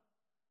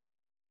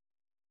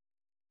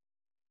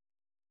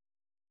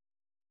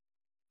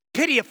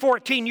 Pity a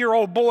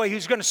 14-year-old boy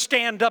who's going to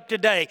stand up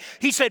today.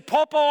 He said,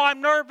 Popo, I'm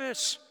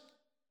nervous.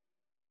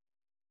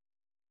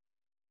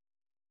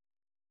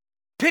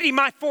 Pity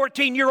my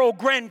 14-year-old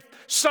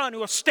grandson who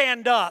will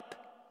stand up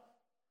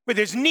with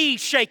his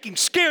knees shaking,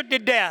 scared to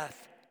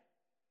death.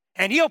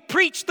 And he'll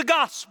preach the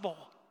gospel.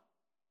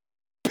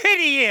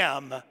 Pity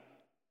him.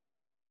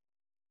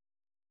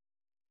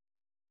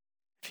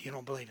 If you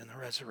don't believe in the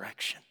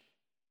resurrection.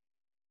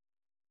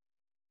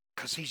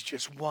 Because he's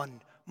just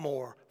one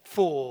more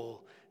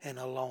fool in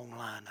a long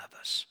line of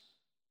us.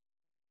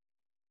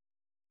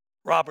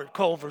 Robert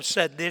Culver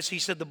said this. He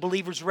said, the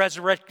believer's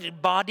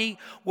resurrected body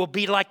will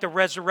be like the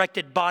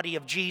resurrected body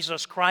of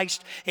Jesus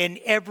Christ in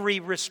every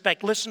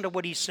respect. Listen to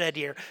what he said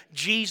here.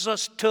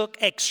 Jesus took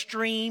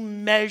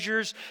extreme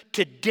measures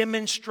to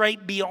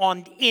demonstrate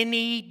beyond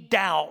any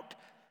doubt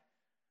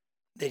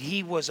that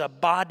he was a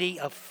body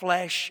of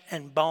flesh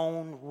and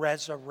bone,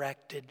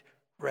 resurrected,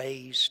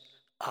 raised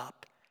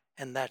up.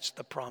 And that's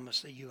the promise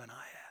that you and I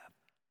have.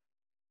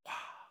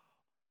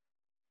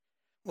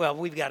 Well,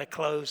 we've got to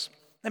close.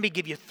 Let me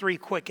give you 3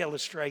 quick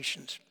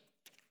illustrations.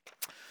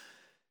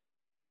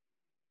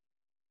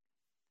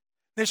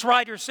 This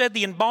writer said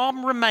the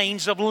embalmed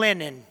remains of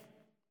Lenin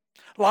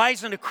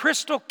lies in a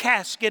crystal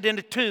casket in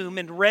a tomb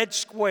in Red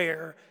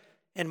Square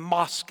in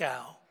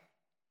Moscow.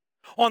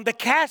 On the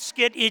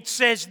casket, it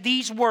says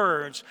these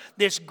words,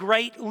 this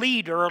great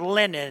leader,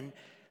 Lenin,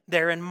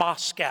 there in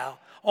Moscow.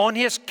 On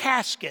his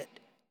casket,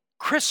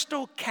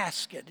 crystal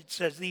casket, it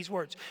says these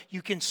words.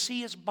 You can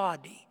see his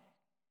body.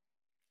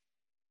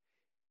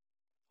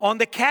 On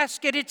the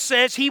casket, it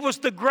says he was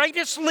the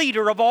greatest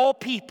leader of all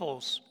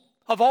peoples,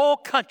 of all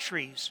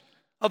countries,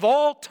 of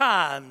all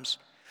times.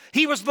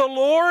 He was the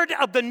Lord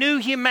of the new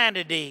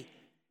humanity.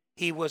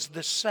 He was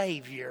the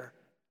Savior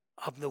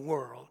of the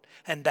world.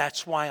 And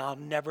that's why I'll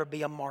never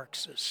be a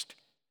Marxist.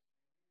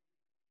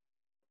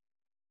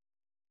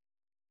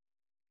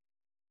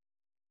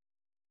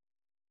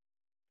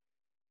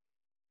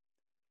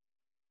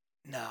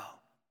 No.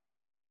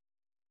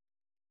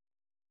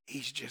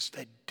 He's just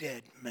a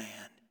dead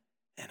man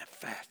in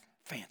a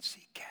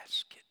fancy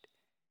casket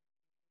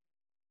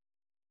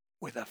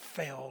with a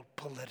failed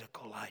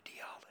political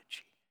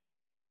ideology.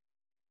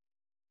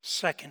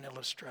 Second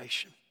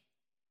illustration.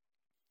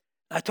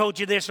 I told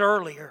you this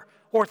earlier.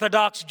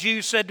 Orthodox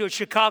Jew said to a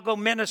Chicago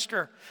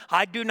minister,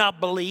 "I do not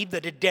believe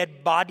that a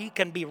dead body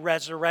can be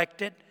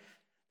resurrected."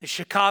 The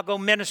Chicago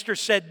minister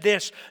said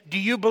this, "Do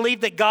you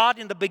believe that God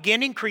in the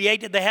beginning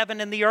created the heaven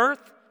and the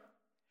earth?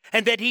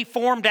 And that he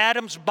formed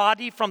Adam's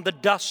body from the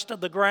dust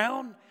of the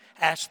ground?"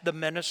 asked the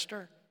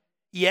minister.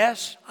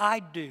 "Yes, I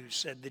do,"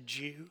 said the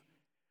Jew.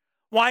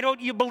 "Why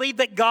don't you believe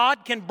that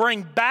God can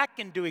bring back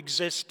into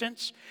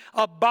existence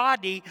a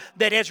body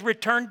that has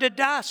returned to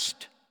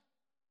dust?"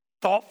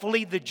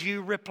 Thoughtfully, the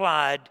Jew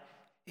replied,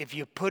 "If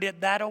you put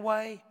it that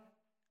way,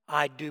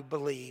 I do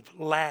believe."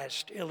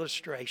 Last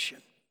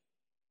illustration.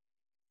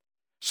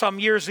 Some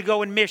years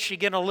ago in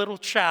Michigan, a little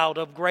child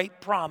of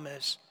great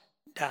promise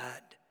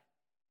died.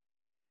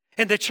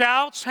 In the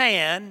child's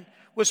hand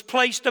was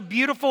placed a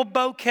beautiful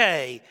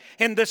bouquet,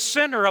 in the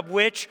center of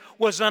which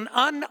was an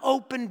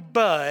unopened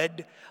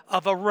bud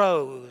of a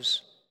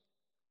rose.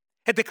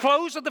 At the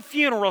close of the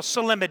funeral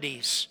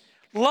solemnities,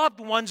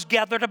 loved ones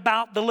gathered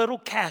about the little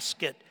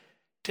casket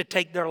to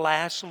take their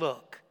last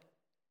look.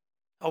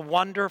 A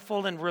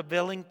wonderful and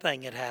revealing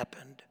thing had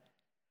happened.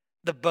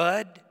 The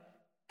bud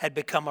had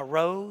become a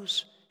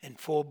rose in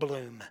full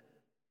bloom.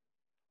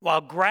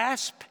 While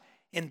grasped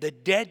in the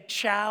dead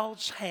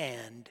child's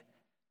hand,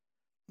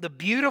 the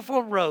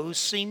beautiful rose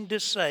seemed to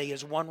say,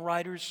 as one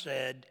writer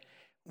said,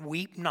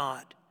 "Weep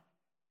not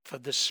for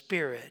the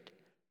spirit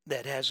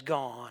that has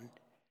gone.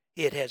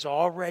 It has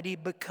already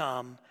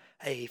become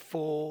a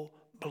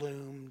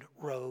full-bloomed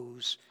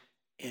rose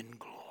in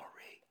glory."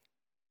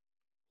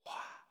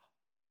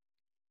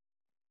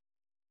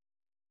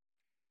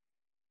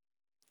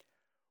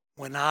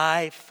 When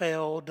I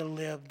fail to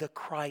live the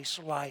Christ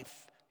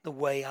life the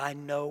way I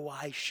know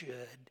I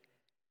should,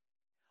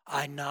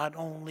 I not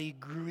only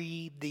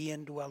grieve the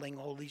indwelling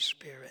Holy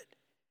Spirit,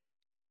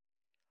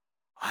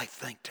 I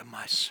think to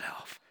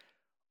myself,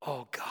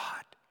 "Oh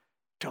God,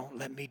 don't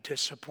let me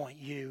disappoint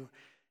you,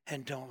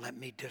 and don't let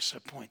me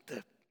disappoint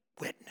the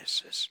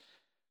witnesses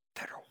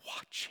that are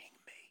watching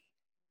me.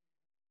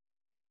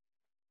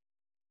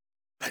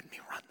 Let me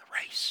run the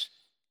race."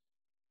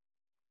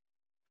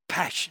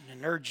 Passion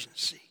and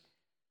urgency.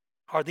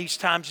 Are these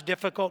times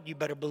difficult? You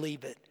better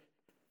believe it.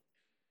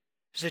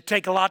 Does it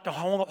take a lot to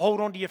hold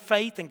on to your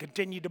faith and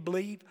continue to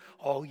believe?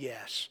 Oh,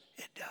 yes,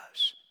 it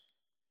does.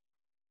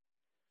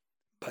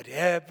 But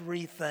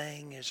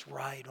everything is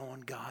right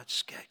on God's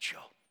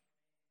schedule.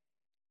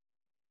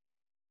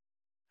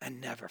 And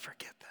never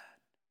forget that.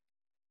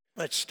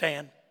 Let's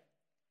stand.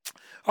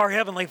 Our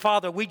Heavenly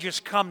Father, we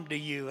just come to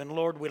you, and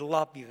Lord, we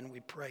love you and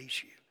we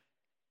praise you.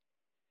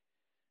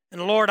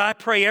 And Lord, I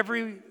pray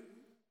every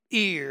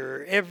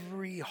ear,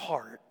 every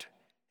heart,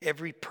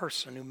 every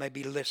person who may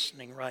be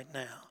listening right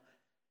now,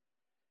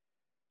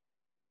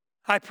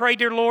 I pray,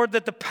 dear Lord,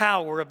 that the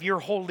power of your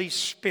Holy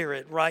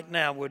Spirit right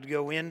now would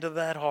go into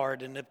that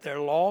heart. And if they're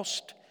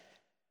lost,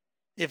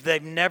 if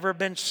they've never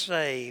been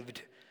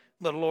saved,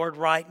 but Lord,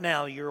 right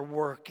now you're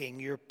working,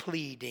 you're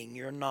pleading,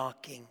 you're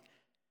knocking.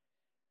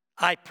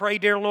 I pray,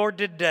 dear Lord,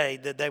 today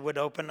that they would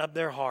open up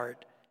their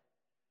heart,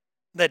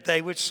 that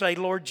they would say,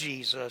 "Lord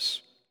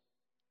Jesus,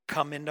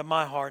 come into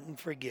my heart and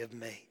forgive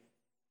me.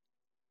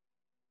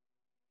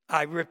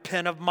 I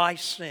repent of my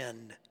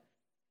sin.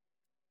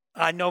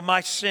 I know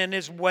my sin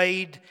is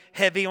weighed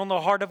heavy on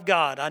the heart of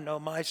God. I know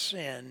my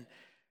sin.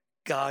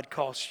 God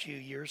cost you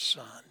your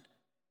Son.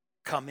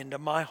 Come into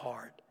my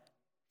heart.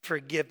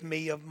 Forgive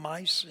me of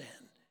my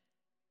sin.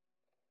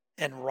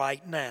 And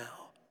right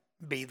now,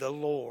 be the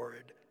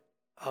Lord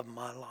of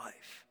my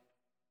life."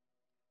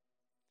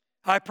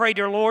 I pray,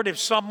 dear Lord, if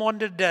someone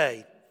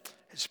today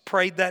has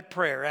prayed that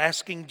prayer,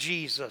 asking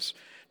Jesus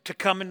to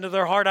come into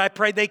their heart, I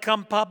pray they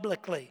come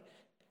publicly.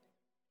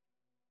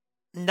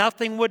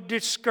 Nothing would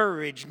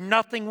discourage,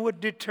 nothing would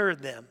deter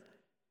them.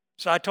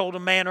 So I told a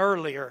man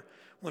earlier,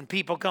 when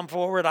people come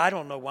forward, I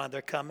don't know why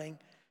they're coming.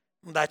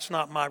 That's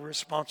not my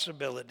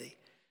responsibility.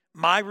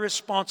 My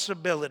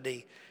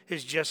responsibility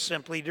is just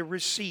simply to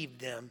receive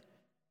them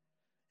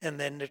and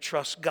then to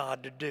trust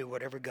God to do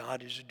whatever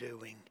God is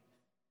doing.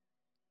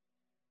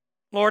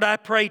 Lord, I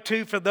pray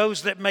too for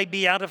those that may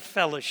be out of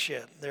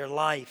fellowship. Their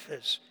life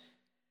has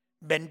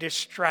been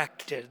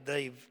distracted.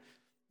 They've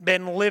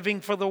been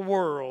living for the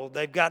world.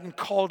 They've gotten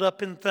caught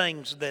up in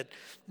things that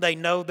they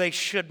know they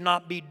should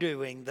not be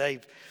doing.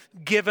 They've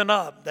given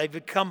up. They've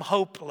become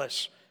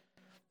hopeless.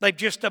 They've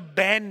just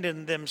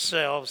abandoned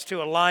themselves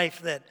to a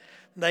life that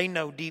they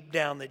know deep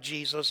down that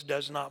Jesus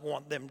does not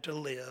want them to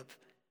live.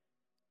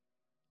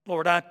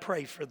 Lord, I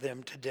pray for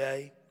them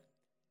today.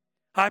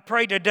 I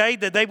pray today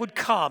that they would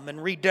come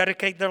and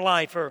rededicate their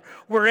life, or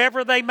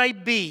wherever they may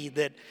be,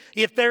 that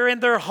if they're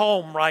in their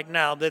home right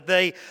now, that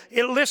they,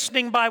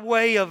 listening by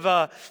way of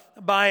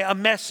by a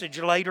message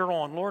later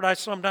on. Lord, I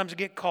sometimes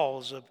get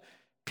calls of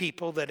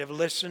people that have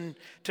listened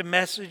to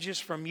messages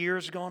from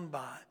years gone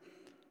by.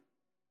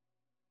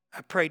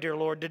 I pray, dear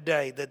Lord,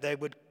 today that they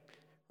would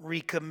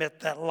recommit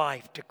that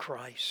life to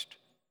Christ.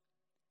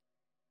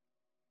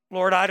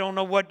 Lord, I don't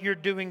know what you're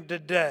doing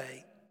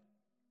today,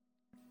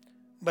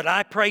 but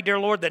I pray, dear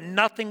Lord, that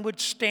nothing would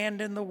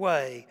stand in the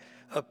way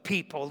of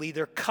people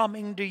either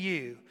coming to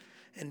you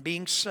and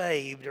being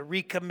saved or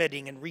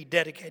recommitting and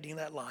rededicating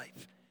that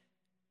life.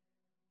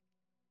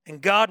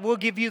 And God will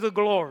give you the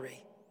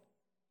glory.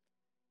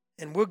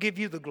 And we'll give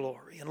you the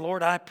glory. And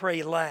Lord, I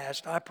pray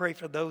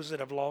for those that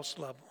have lost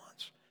loved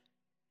ones.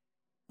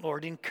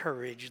 Lord,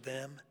 encourage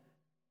them.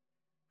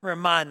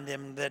 Remind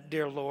them that,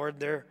 dear Lord,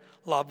 their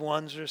loved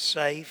ones are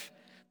safe.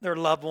 Their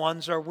loved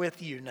ones are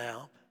with you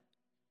now.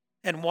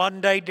 And one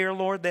day, dear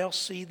Lord, they'll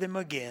see them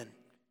again.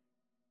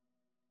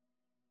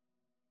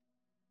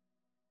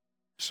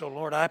 So,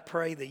 Lord, I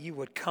pray that you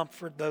would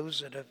comfort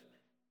those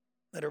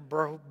that are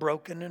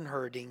broken and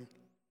hurting.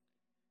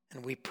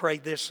 And we pray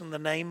this in the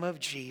name of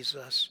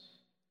Jesus.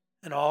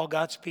 And all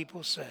God's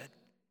people said,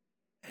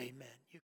 amen.